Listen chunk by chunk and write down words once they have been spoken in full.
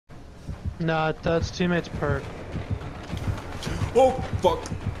Nah, that's teammate's perk. Oh, fuck.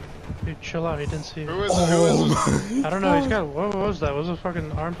 Dude, chill out, he didn't see you. Who is it? Who is it? I don't know, he's got, what was that? Was it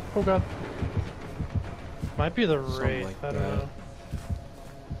fucking arms? Oh god. Might be the Wraith, like I don't that. know.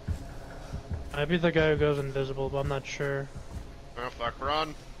 Might be the guy who goes invisible, but I'm not sure. Oh fuck,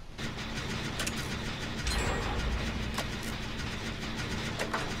 run.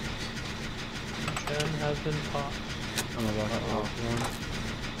 Gen has been popped. I'm about to pop one.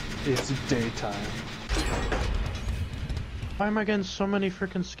 It's daytime. Why am I getting so many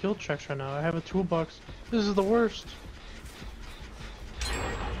freaking skill checks right now? I have a toolbox. This is the worst.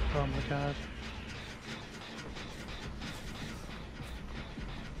 Oh my god.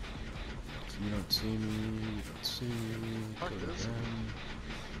 You don't see me, you don't see me. Fuck Go this.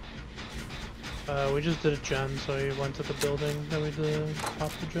 down. We just did a gen, so he went to the building that we did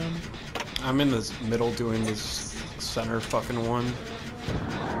pop the gen. I'm in the middle doing this center fucking one.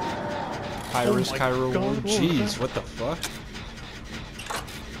 Iris my Cairo God, one. what was Jeez, that? what the fuck?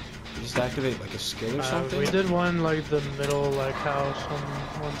 You just activate like a skill or something? We did one like the middle like house on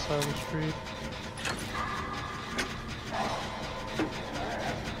one side of the street.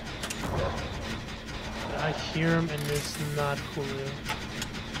 I hear him and it's not cool.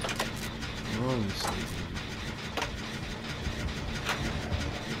 Honestly.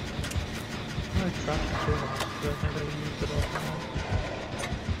 I dropped the toolbox, but I think I used it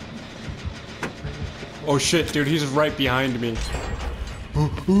all. Oh shit, dude, he's right behind me.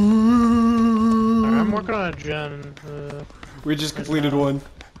 Alright, I'm working on a gen. We just completed one.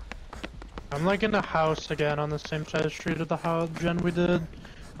 I'm like in the house again on the same side of the street of the house gen we did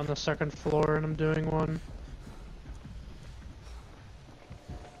on the second floor, and I'm doing one.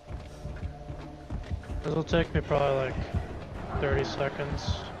 This will take me probably like 30 seconds.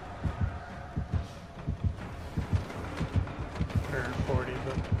 Or 40,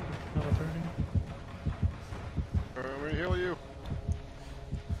 but not 30. Let me heal you.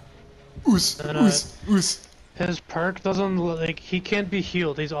 Oos, And, oos, oos. His perk doesn't, like, he can't be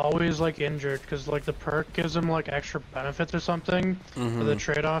healed. He's always, like, injured, because, like, the perk gives him, like, extra benefits or something. But the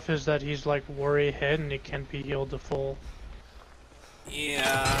trade-off is that he's, like, worry hit and he can't be healed to full.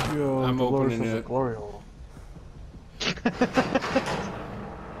 Yeah. Yo, I'm Dolores opening has a it. glory hole.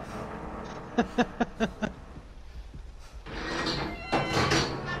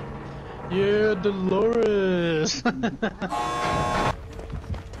 Yeah, Dolores!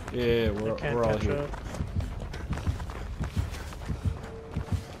 Yeah, I we're can't all catch here. up.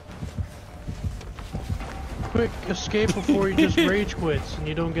 Quick, escape before he just rage quits and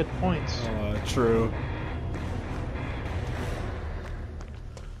you don't get points. True.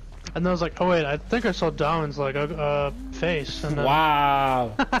 And then I was like, oh wait, I think I saw Down's like face. And then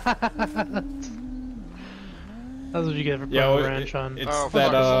Wow. that's what you get for Yeah, putting well, a ranch on. It's Oh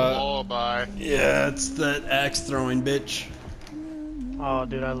that, fuck, it's a lullaby. yeah, it's that axe throwing bitch. Oh,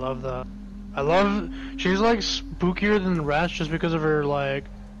 dude, I love that. I love. She's like spookier than the rest just because of her like.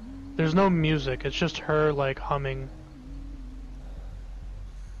 There's no music. It's just her like humming.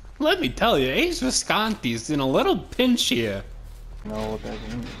 Let me tell you, Ace Visconti's in a little pinch here. You know what that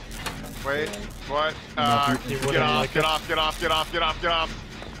means? Wait, what? You Get wouldn't off, like get it? off, get off, get off, get off, get off.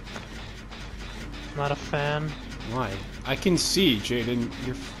 Not a fan. Why? I can see, Jaden.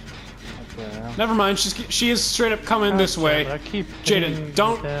 You're. Okay. Never mind. She is straight up coming this God way. damn it, I keep hitting Jaden,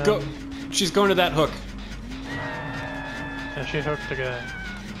 don't them. go. She's going to that hook. Yeah, she hooked the guy.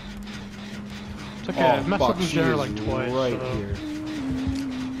 It's okay. Oh I've messed fuck, up this she generator is like twice. right so. here.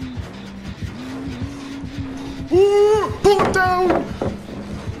 Ooh, pull it down.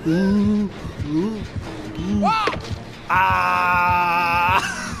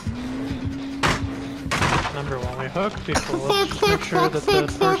 Ah! Remember, when we hook people, let's just make sure that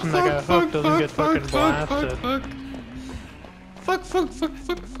the person that got hooked doesn't get fucking blasted.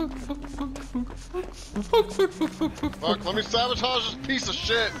 Fuck, let me sabotage this piece of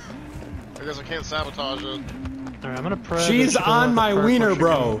shit. I guess I can't sabotage it. Alright, I'm gonna pray. She's on my wiener,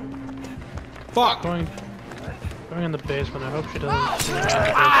 bro. Fuck. Going in the basement. I hope she doesn't see me in the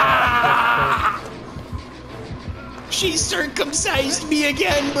basement. She circumcised me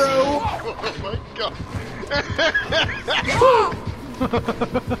again, bro. Oh my god.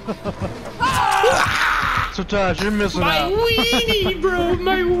 So Tosh, you're missing My out. weenie, bro.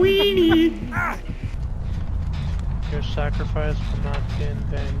 My weenie. Your sacrifice will not be in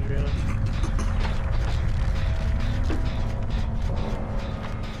vain, Juno.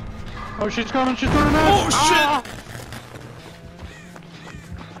 Oh, she's coming! She's coming out! Oh shit!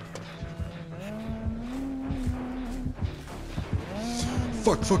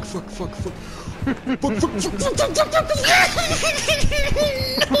 Fuck, fuck, fuck, fuck, fuck. Fuck, fuck, fuck, fuck, fuck, fuck,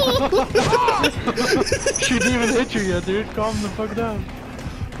 fuck, fuck. She didn't even hit you yet, dude. Calm the fuck down.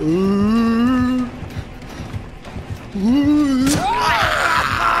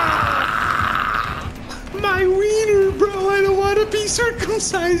 My wiener, bro. I don't want to be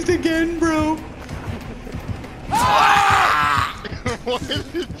circumcised again, bro. Why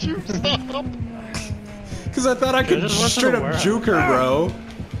did you stop? Because I thought I could just went to straight the up warehouse. juke her, bro.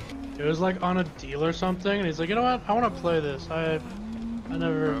 It was like on a deal or something, and he's like, you know what? I want to play this. I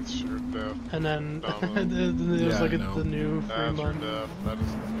never. That's your death. And then Dumb. it was Yeah, like I know. the new free That's your month. death. That is.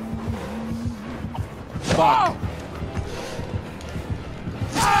 Fuck.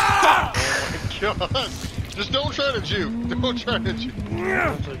 Oh my god! Just don't try to juke. Don't try to juke.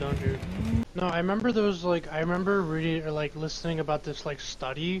 Actually, don't you? No, I remember there was like I remember reading or like listening about this like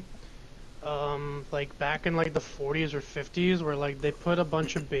study, like back in like the 40s or 50s, where like they put a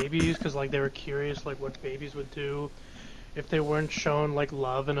bunch of babies because like they were curious like what babies would do if they weren't shown like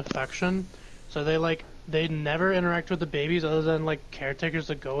love and affection. So they never interact with the babies other than like caretakers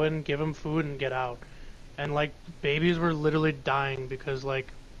that go in, give them food, and get out. And like babies were literally dying because like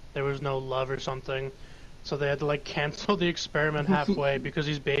there was no love or something. So they had to like cancel the experiment halfway because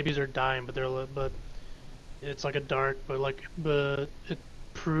these babies are dying, but but it's like a dark, but it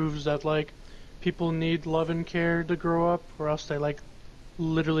proves that like people need love and care to grow up, or else they like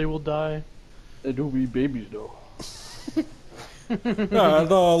literally will die. They do be babies though. Yeah, I'd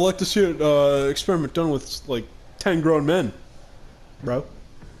like to see an experiment done with like 10 grown men, bro.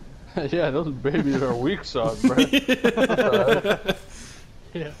 Yeah, those babies are weak sauce, bro.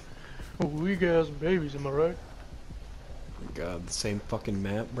 Yeah, weak ass babies, am I right? God, the same fucking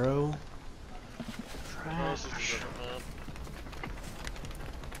map, bro. Trash.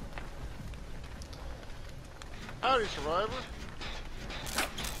 Howdy, survivor.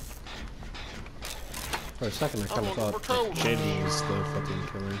 For a second, I kind of I'm thought looking for that JD was the fucking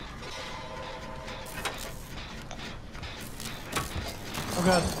killer. Oh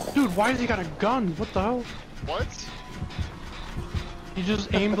god, dude, why has he got a gun? What the hell? What? He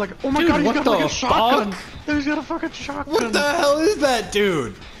just aimed like, oh my Dude, god, he's what got like the a shotgun! fuck? He's got a fucking shotgun! What the hell is that,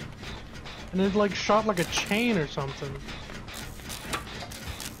 dude? And it like shot like a chain or something.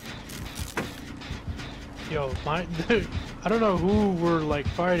 Yo, dude, I don't know who we're like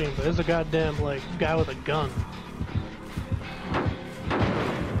fighting, but there's a goddamn like guy with a gun.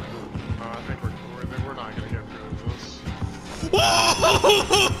 I think we're not gonna get through this.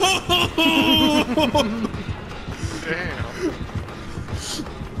 Damn.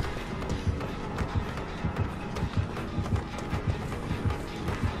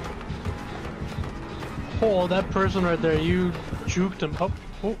 Oh, that person right there, you juked him. Oh,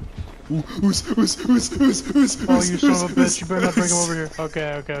 oh, oh, you son of a bitch! You better not bring him over here.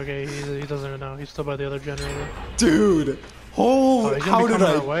 Okay. He doesn't even know. He's still by the other generator. Dude! Oh, Oh, he's how gonna be did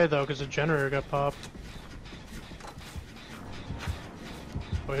coming I? our way though, because the generator got popped.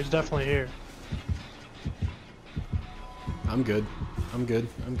 Oh, he's definitely here. I'm good. I'm good.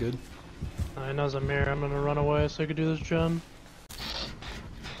 I'm good. I know Zamir. I'm gonna run away so I can do this gen.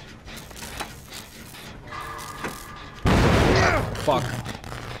 Fuck.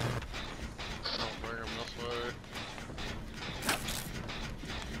 Don't bring him this way.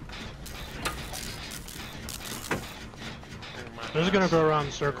 Bring my They're just gonna ass go around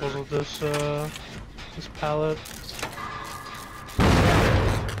in here. circles with this this pallet.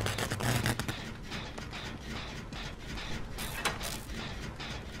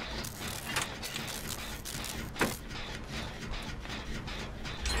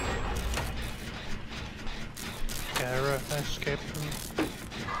 Yeah, I escaped from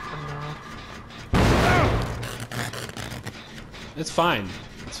now. It's fine.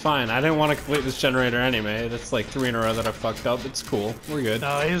 It's fine. I didn't want to complete this generator anyway. That's like 3 in a row that I fucked up. It's cool. We're good.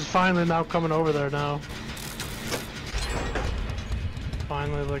 No, he's finally now coming over there now.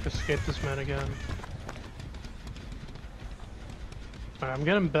 Finally, like, escaped this man again. Alright, I'm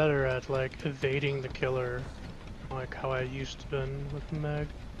getting better at, like, evading the killer. Like how I used to been with Meg.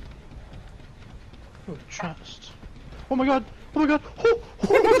 Oh, chest. Oh my god! Oh my god! Oh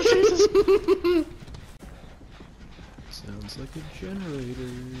Jesus! Sounds like a generator.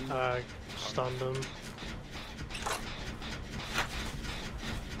 I stunned him.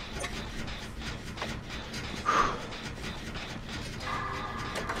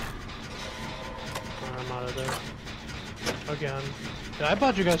 I'm out of there. Again. Yeah, I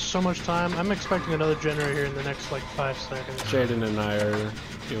bought you guys so much time. I'm expecting another generator here in the next like 5 seconds. Jaden and I are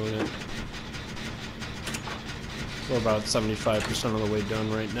doing it. We're about 75% of the way done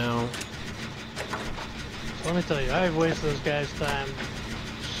right now. So let me tell you, I've wasted this guy's time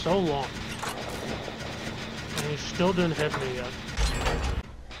so long. And he still didn't hit me yet.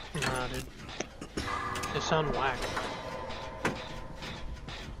 Nah, dude. They sound whack.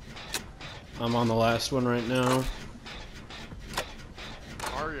 I'm on the last one right now.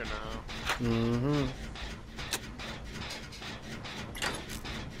 Are you now? Mm-hmm.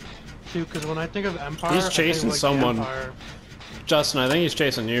 Too, because when I think of Empire, He's I think chasing of, like, the someone. Empire. Justin, I think he's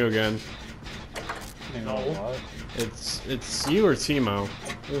chasing you again. You know No. what? It's you or Timo.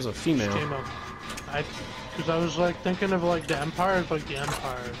 It was a female. Timo. Because I was like thinking of like the Empire is like the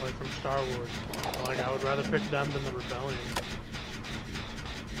Empire, like from Star Wars. Like I would rather pick them than the Rebellion.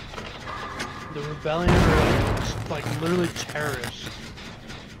 The Rebellion are like literally terrorists.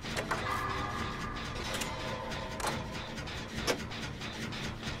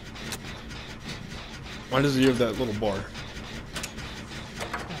 Why does he have that little bar?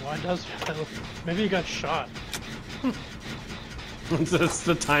 Why does maybe he got shot? That's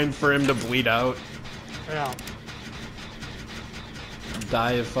the time for him to bleed out. Yeah.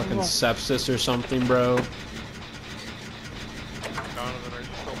 Die of fucking Well. sepsis or something, bro. Donovan, are you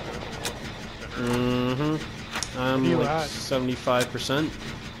still doing the one? Mm-hmm. I'm you like at? 75%.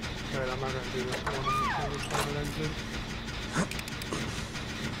 Right, I'm not gonna do this one. I'm just gonna do this one.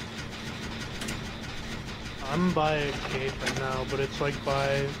 I'm by a gate right now, but it's like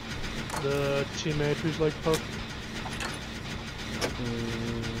by the teammate who's like poking.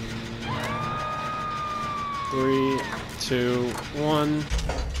 3, 2, 1.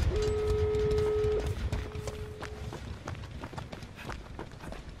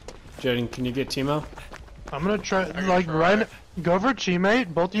 Jaden, can you get Timo? I'm gonna try, can like, try. right. Go for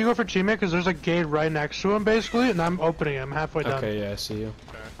teammate. Both of you go for teammate because there's a gate right next to him, basically, and I'm opening it. I'm halfway done. Okay, yeah, I see you.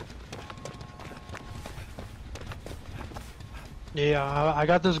 Yeah, I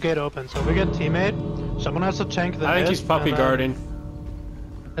got this gate open. So if we get teammate, someone has to tank the hit. I think he's puppy and then- guarding.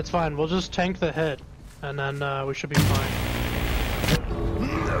 It's fine. We'll just tank the hit, and then we should be fine.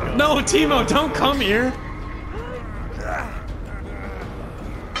 No, Timo, don't come here!